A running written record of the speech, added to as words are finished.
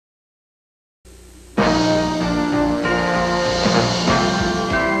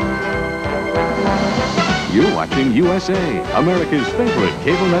watching USA, America's favorite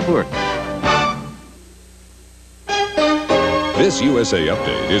cable network. This USA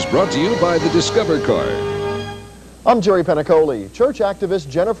Update is brought to you by the Discover Card. I'm Jerry Penacoli. Church activist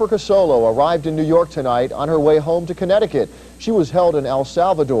Jennifer Casolo arrived in New York tonight on her way home to Connecticut. She was held in El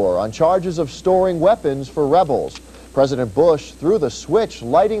Salvador on charges of storing weapons for rebels. President Bush threw the switch,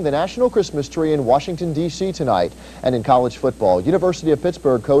 lighting the national Christmas tree in Washington, D.C. tonight. And in college football, University of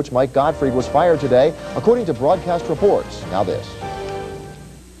Pittsburgh coach Mike Gottfried was fired today, according to broadcast reports. Now this.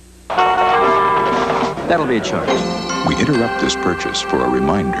 That'll be a charge. We interrupt this purchase for a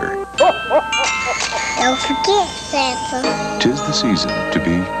reminder. Don't forget, Santa. 'Tis the season to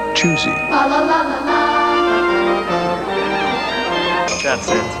be choosy. La la la la la. That's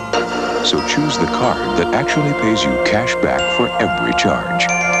it. So choose the card that actually pays you cash back for every charge.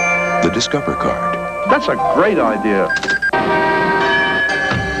 The Discover Card. That's a great idea.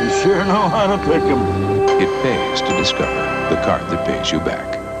 You sure know how to pick 'em. It pays to Discover, the card that pays you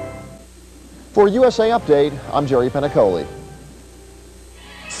back. For USA Update, I'm Jerry Penacoli.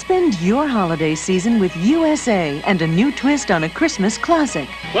 Spend your holiday season with USA and a new twist on a Christmas classic.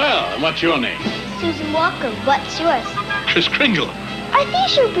 Well, and what's your name? Susan Walker, what's yours? Kris Kringle. Are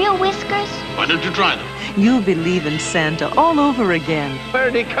these your real whiskers? Why don't you try them? You'll believe in Santa all over again. Where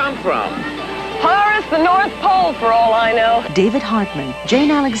did he come from? Horace, the North Pole, for all I know. David Hartman,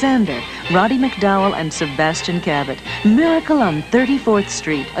 Jane Alexander, Roddy McDowell, and Sebastian Cabot. Miracle on 34th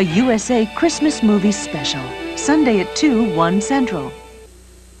Street, a USA Christmas movie special. Sunday at 2, 1 Central.